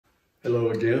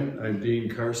Hello again, I'm Dean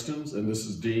Karstens, and this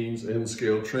is Dean's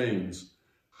N-Scale Trains.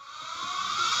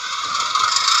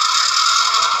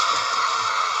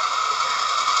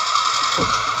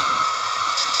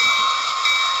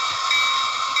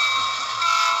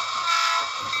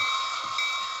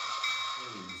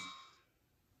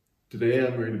 Today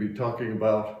I'm going to be talking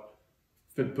about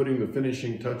putting the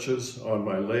finishing touches on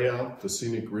my layout, the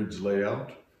Scenic Ridge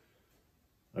layout.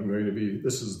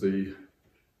 This is the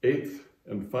 8th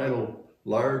and final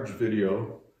large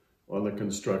video on the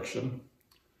construction.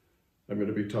 I'm going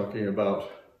to be talking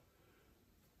about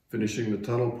finishing the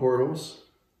tunnel portals,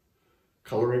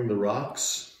 coloring the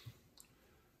rocks,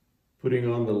 putting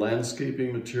on the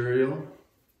landscaping material,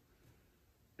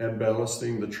 and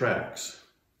ballasting the tracks.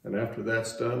 And after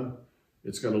that's done,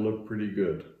 it's going to look pretty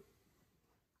good.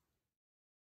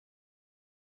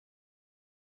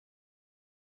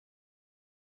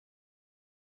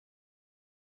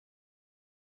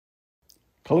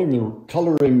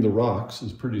 Coloring the rocks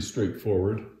is pretty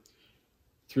straightforward.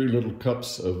 3 little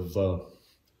cups of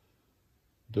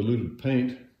diluted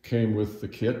paint came with the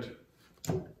kit.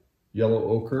 Yellow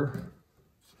ochre,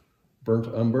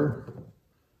 burnt umber,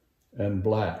 and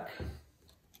black.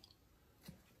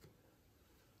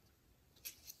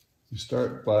 You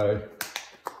start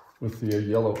with the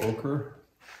yellow ochre.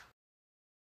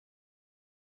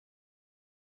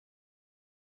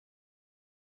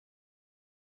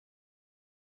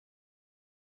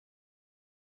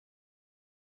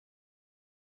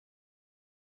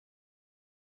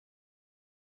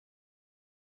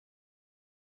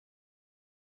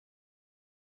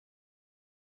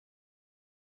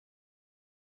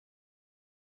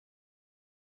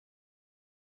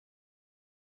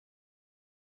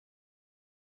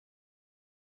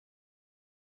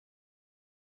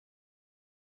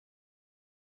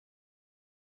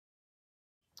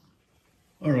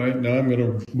 All right, now I'm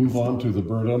going to move on to the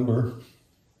burnt umber.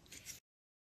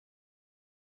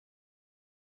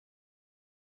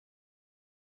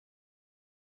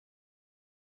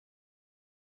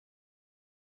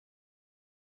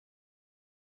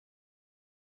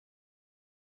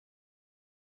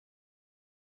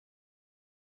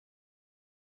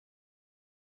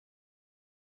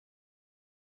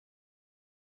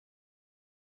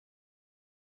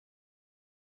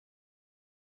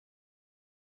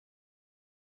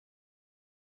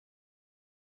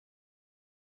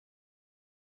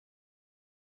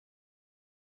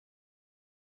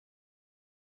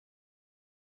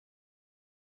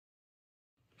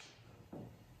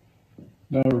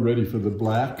 Now we're ready for the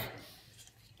black.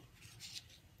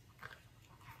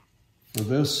 For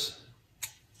this,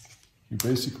 you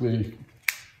basically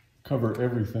cover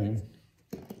everything.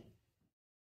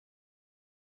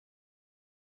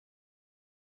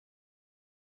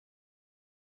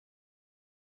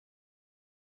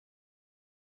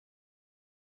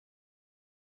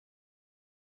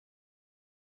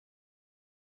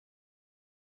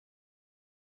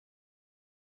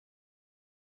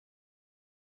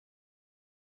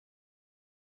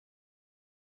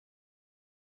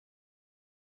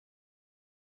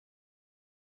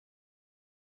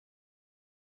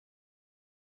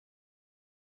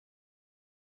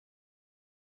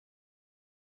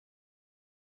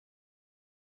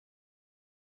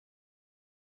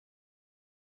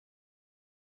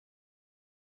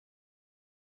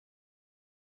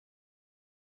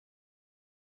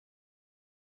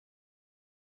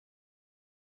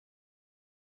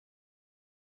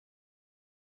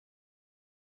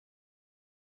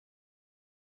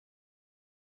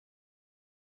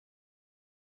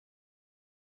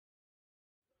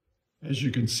 As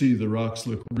you can see, the rocks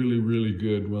look really, really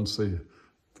good once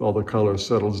all the color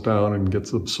settles down and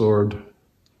gets absorbed.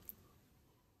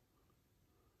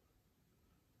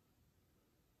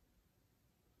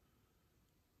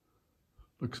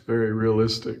 Looks very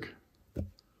realistic.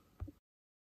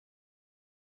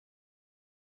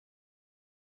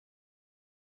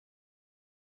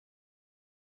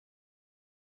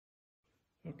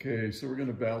 Okay, so we're going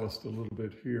to ballast a little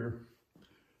bit here.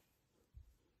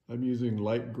 I'm using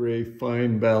light gray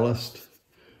fine ballast,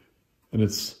 and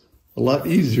it's a lot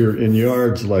easier in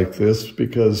yards like this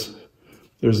because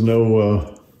there's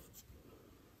no,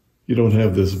 you don't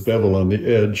have this bevel on the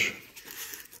edge.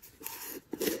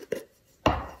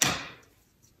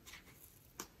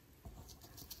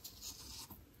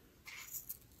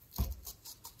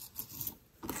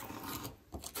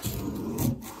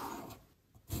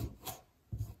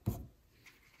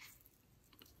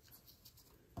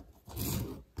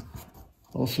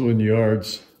 Also in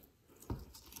yards,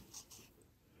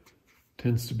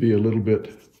 tends to be a little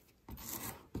bit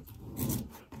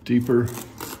deeper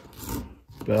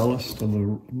ballast on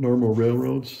the normal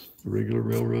railroads, the regular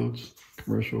railroads,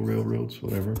 commercial railroads,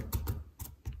 whatever.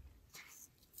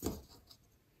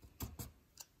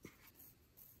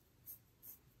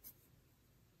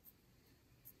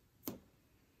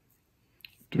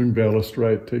 Doing ballast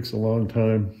right takes a long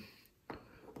time.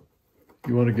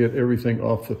 You want to get everything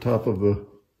off the top of the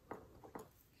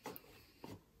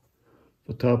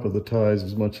ties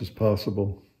as much as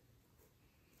possible.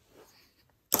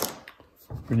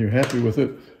 When you're happy with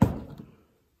it,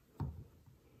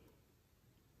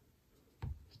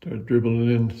 start dribbling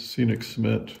in scenic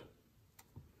cement.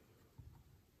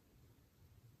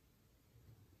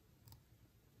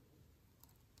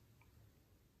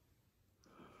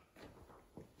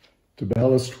 To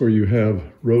ballast where you have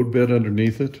road bed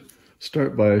underneath it,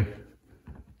 start by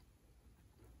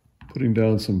putting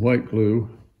down some white glue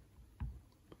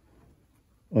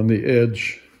on the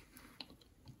edge.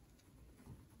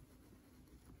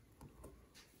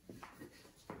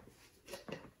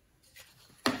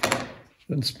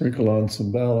 Then sprinkle on some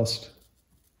ballast.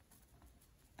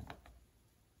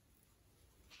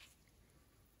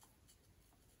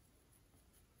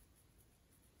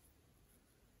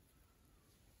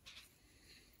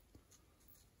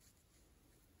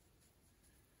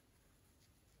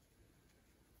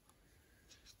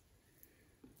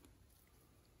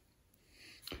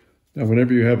 Now,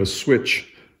 whenever you have a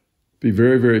switch, be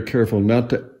very, very careful not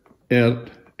to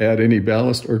add any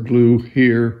ballast or glue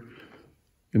here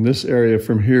in this area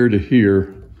from here to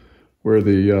here where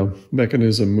the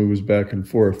mechanism moves back and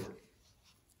forth.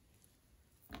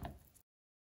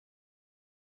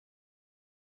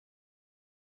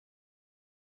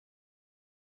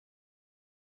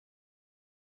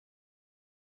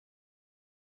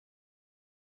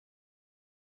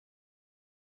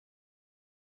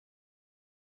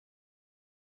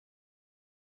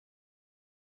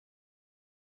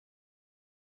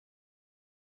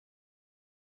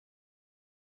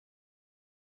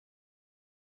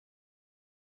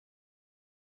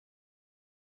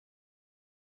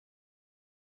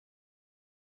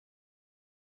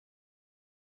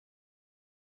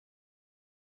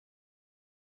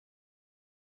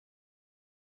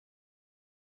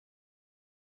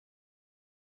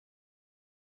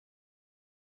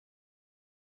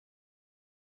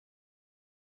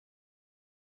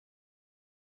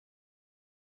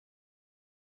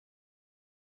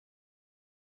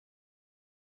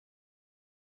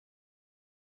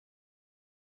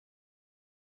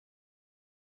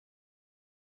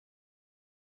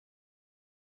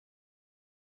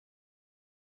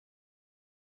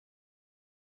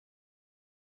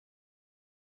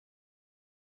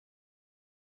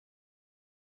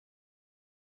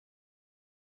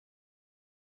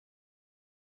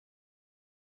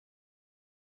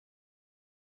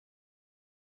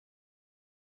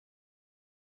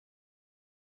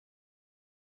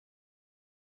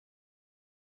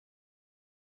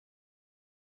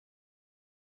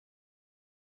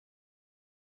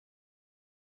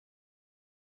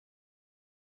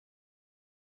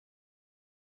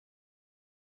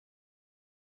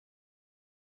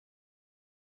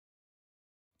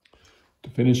 To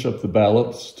finish up the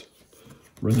ballast,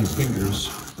 run your fingers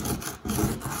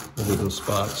over those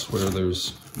spots where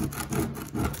there's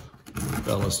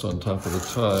ballast on top of the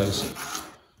ties,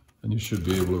 and you should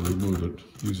be able to remove it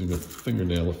using a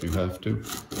fingernail if you have to.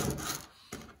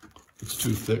 If it's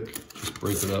too thick, just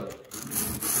break it up.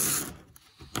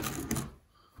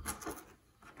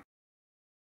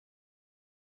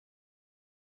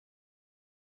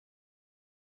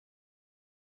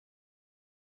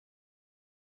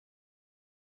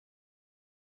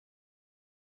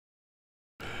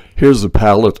 Here's a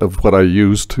palette of what I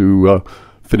used to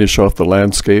finish off the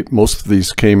landscape. Most of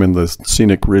these came in the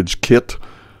Scenic Ridge kit.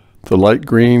 The light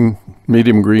green,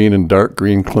 medium green, and dark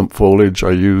green clump foliage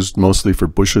I used mostly for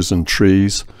bushes and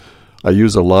trees. I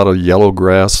use a lot of yellow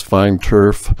grass, fine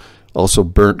turf, also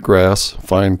burnt grass,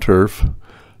 fine turf,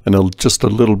 and just a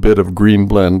little bit of green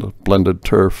blended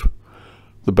turf.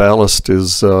 The ballast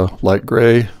is light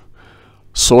gray.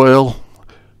 Soil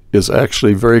is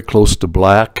actually very close to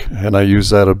black, and I use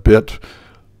that a bit.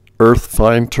 Earth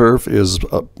fine turf is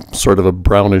sort of a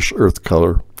brownish earth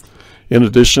color. In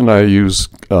addition, I use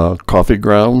coffee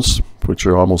grounds, which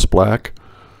are almost black,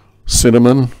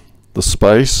 cinnamon, the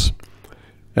spice,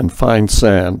 and fine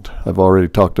sand. I've already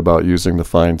talked about using the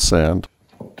fine sand.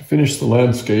 To finish the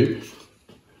landscape,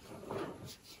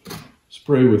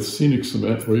 spray with scenic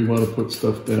cement where you want to put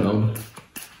stuff down.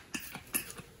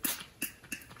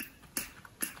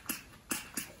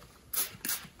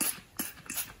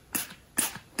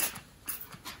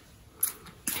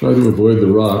 Try to avoid the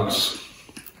rocks.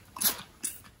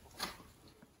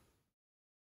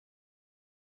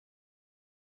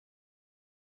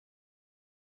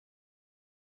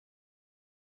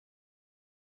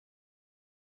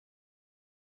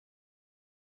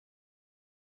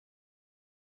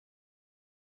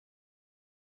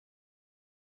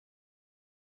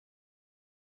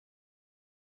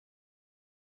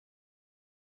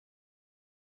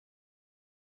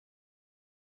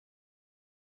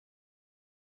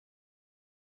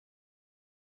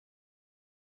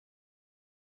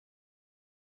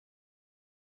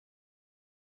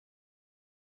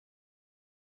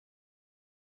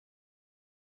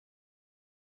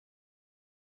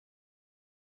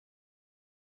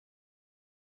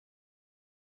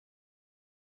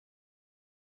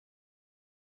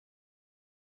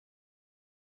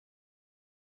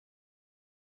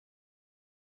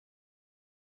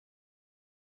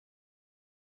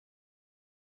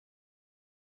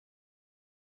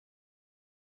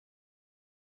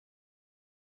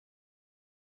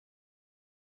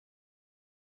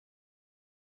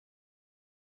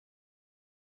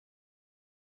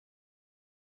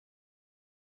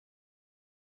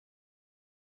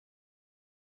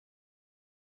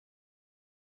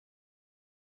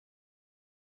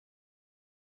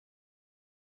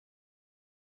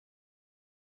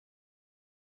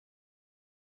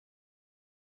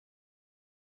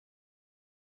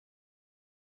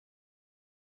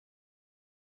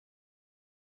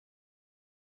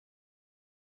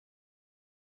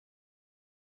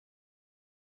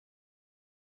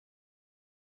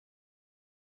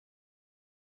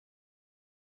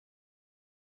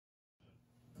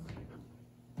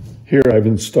 Here I've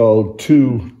installed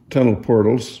 2 tunnel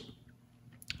portals.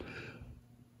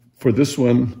 For this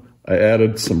one, I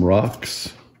added some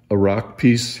rocks, a rock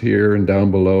piece here and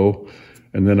down below,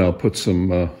 and then I'll put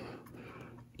some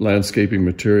landscaping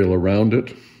material around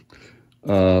it.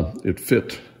 It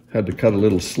fit, had to cut a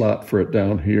little slot for it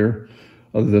down here.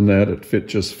 Other than that, it fit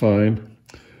just fine.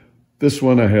 This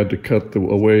one I had to cut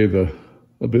away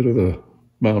a bit of the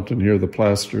mountain here, the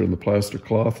plaster and the plaster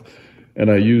cloth,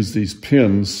 and I used these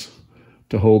pins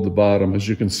to hold the bottom. As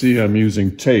you can see, I'm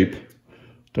using tape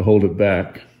to hold it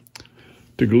back.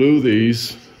 To glue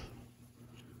these,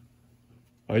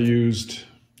 I used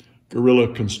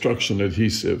Gorilla Construction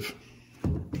adhesive.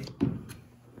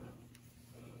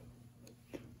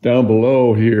 Down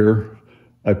below here,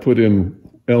 I put in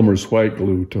Elmer's white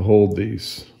glue to hold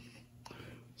these.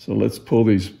 So let's pull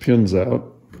these pins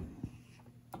out.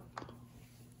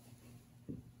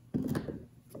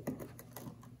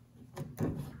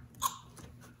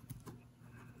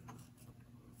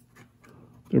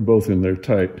 They're both in there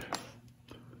tight.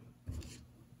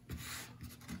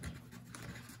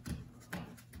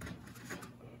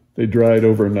 They dried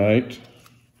overnight.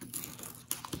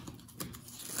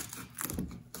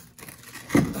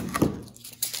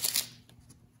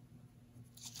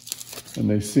 And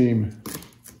they seem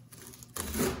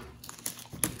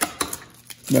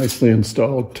nicely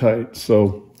installed tight,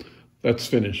 so that's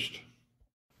finished.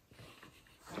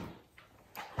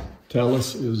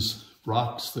 Talus is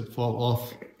rocks that fall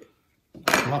off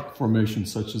rock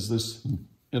formations such as this and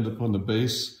end up on the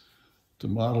base. To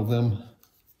model them,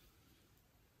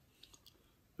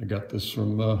 I got this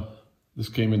from, this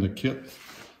came in the kit,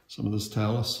 some of this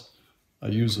talus. I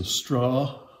use a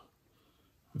straw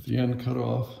with the end cut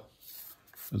off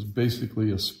as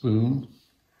basically a spoon.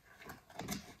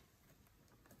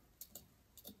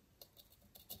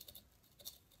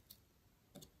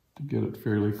 To get it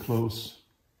fairly close.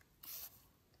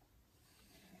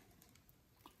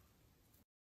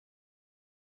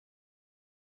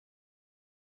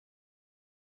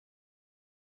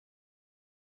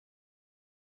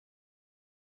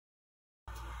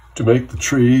 To make the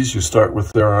trees, you start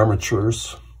with their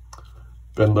armatures,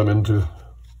 bend them into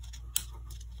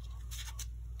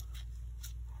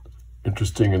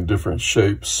interesting and different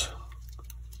shapes.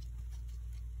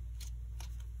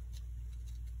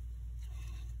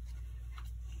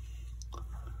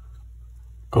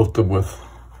 Coat them with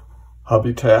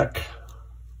hobby tack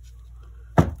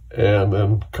and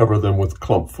then cover them with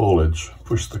clump foliage.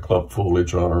 Push the clump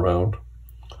foliage on around.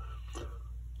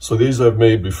 So these I've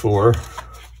made before.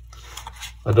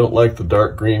 I don't like the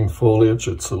dark green foliage.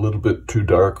 It's a little bit too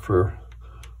dark for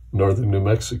northern New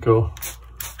Mexico.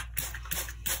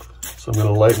 So I'm going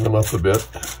to lighten them up a bit.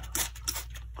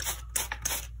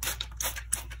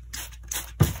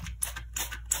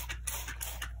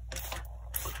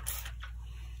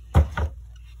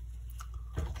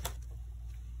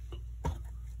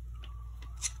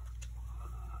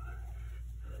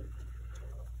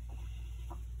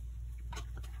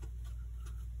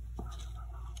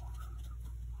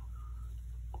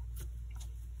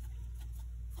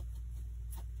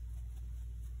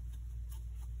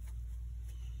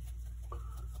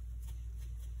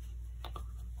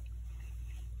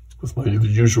 With my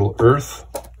usual earth.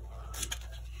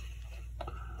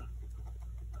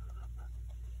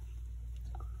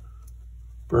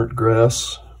 Burnt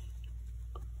grass.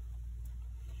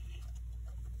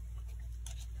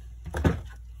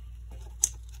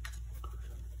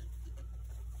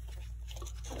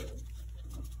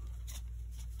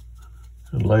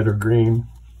 And lighter green.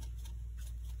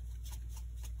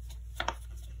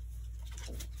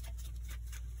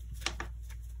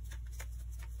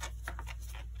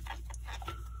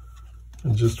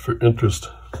 And just for interest,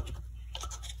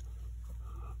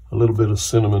 a little bit of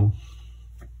cinnamon.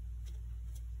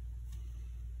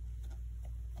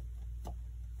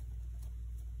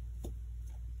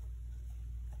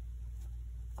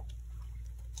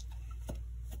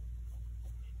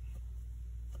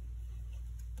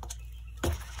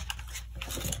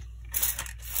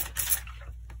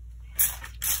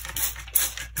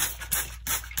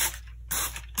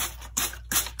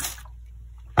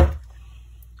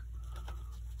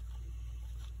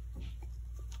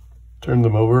 Turn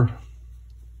them over.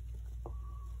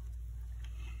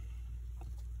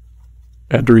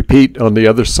 And repeat on the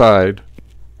other side.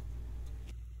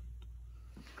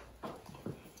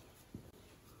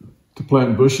 To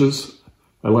plant bushes,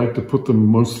 I like to put them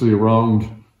mostly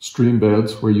around stream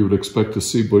beds where you would expect to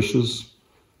see bushes.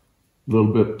 A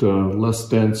little bit less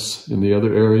dense in the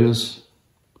other areas.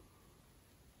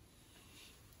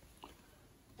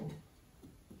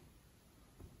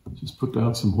 Just put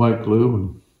down some white glue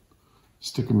and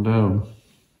stick them down.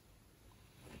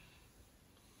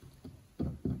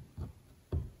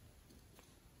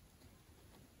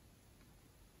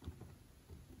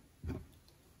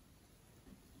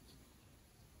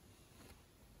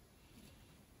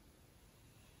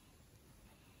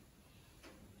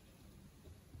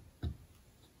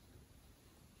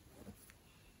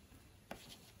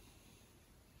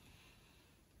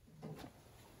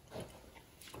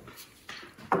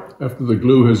 After the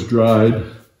glue has dried,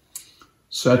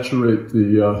 saturate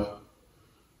the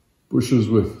bushes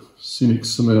with scenic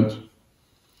cement.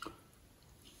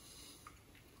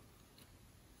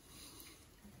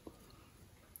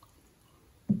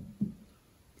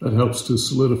 That helps to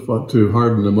solidify, to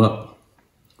harden them up.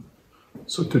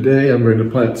 So today I'm going to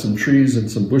plant some trees and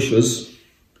some bushes.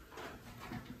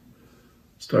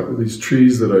 Start with these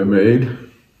trees that I made.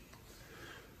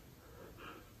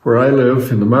 Where I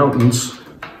live in the mountains,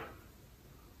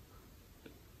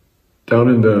 down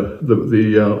in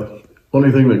the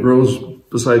only thing that grows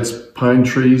besides pine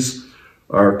trees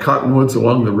are cottonwoods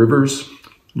along the rivers,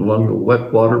 along the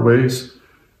wet waterways,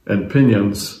 and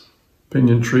pinyon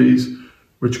trees,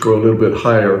 which grow a little bit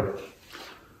higher.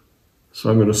 So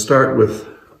I'm going to start with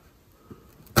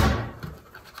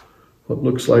what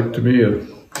looks like to me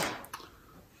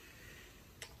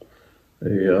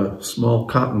a small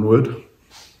cottonwood.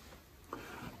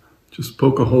 Just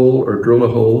poke a hole or drill a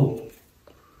hole.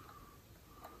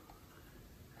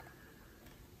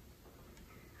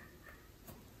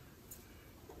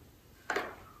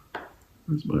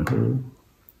 Where's my hole?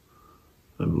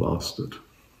 I've lost it.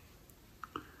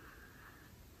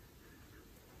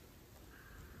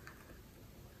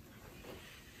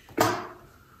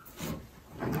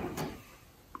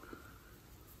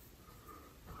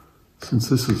 Since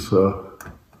this is a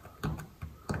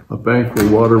bank where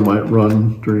water might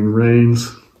run during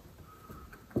rains,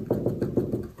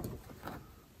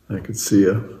 I could see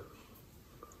a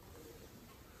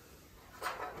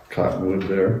cottonwood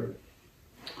there.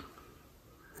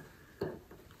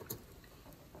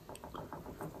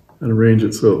 And arrange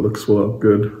it so it looks well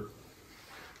good.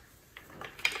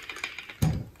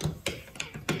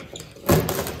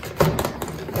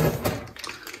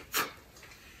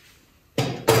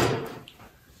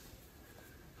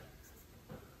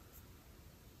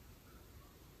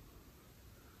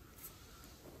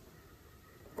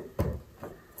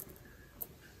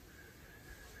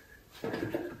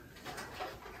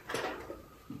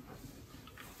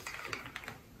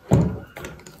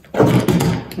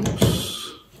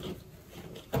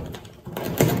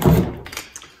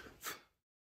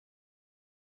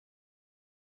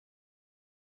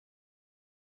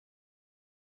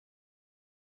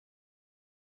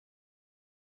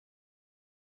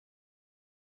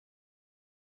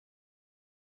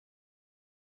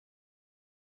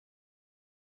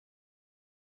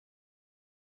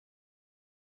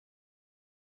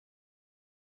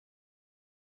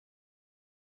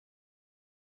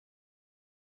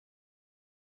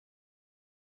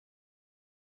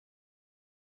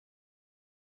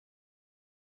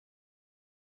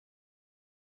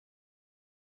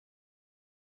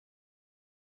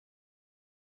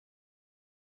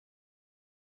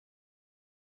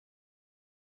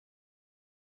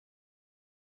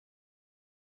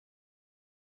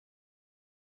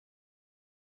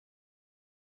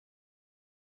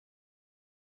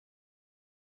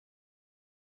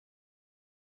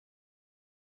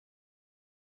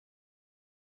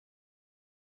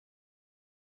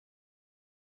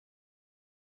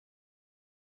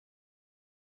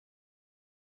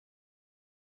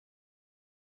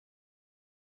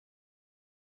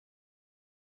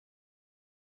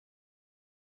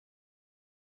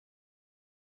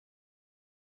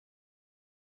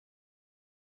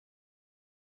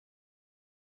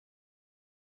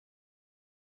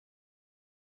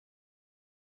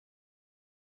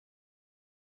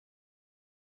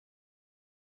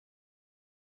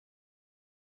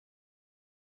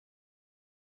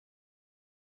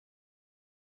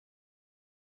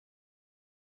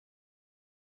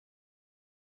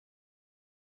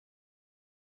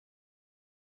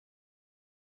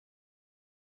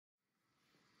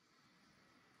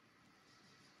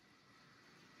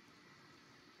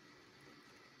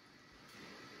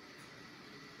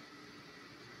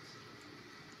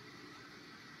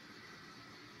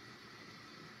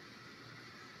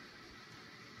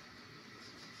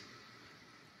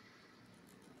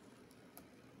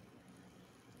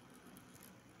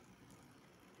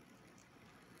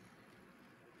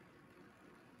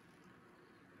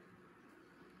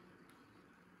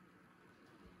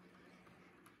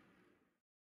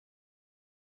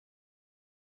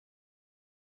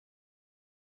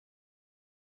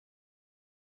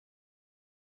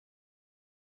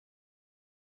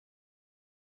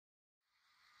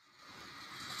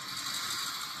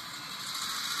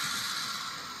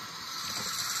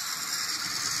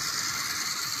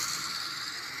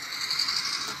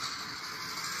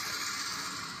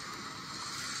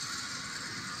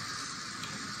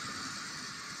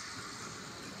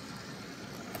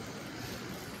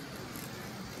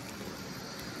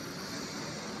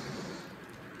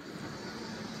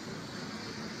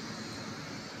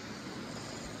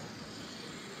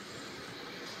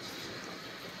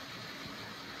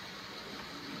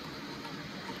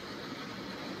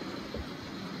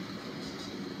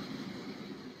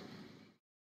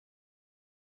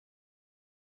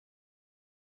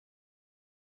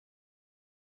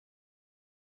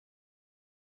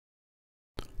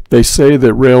 They say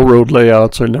that railroad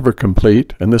layouts are never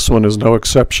complete, and this one is no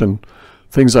exception.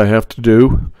 Things I have to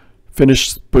do: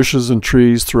 finish bushes and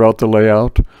trees throughout the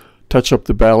layout, touch up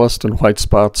the ballast and white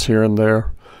spots here and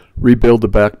there, rebuild the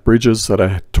back bridges that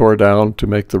I tore down to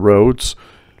make the roads,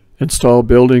 install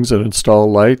buildings and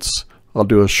install lights. I'll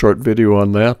do a short video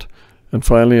on that. And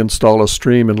finally install a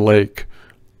stream and lake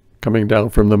coming down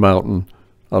from the mountain.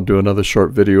 I'll do another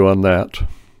short video on that.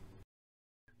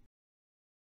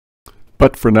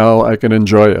 But for now, I can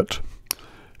enjoy it.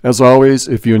 As always,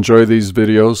 if you enjoy these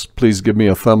videos, please give me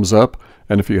a thumbs up,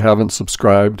 and if you haven't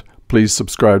subscribed, please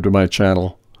subscribe to my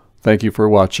channel. Thank you for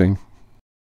watching.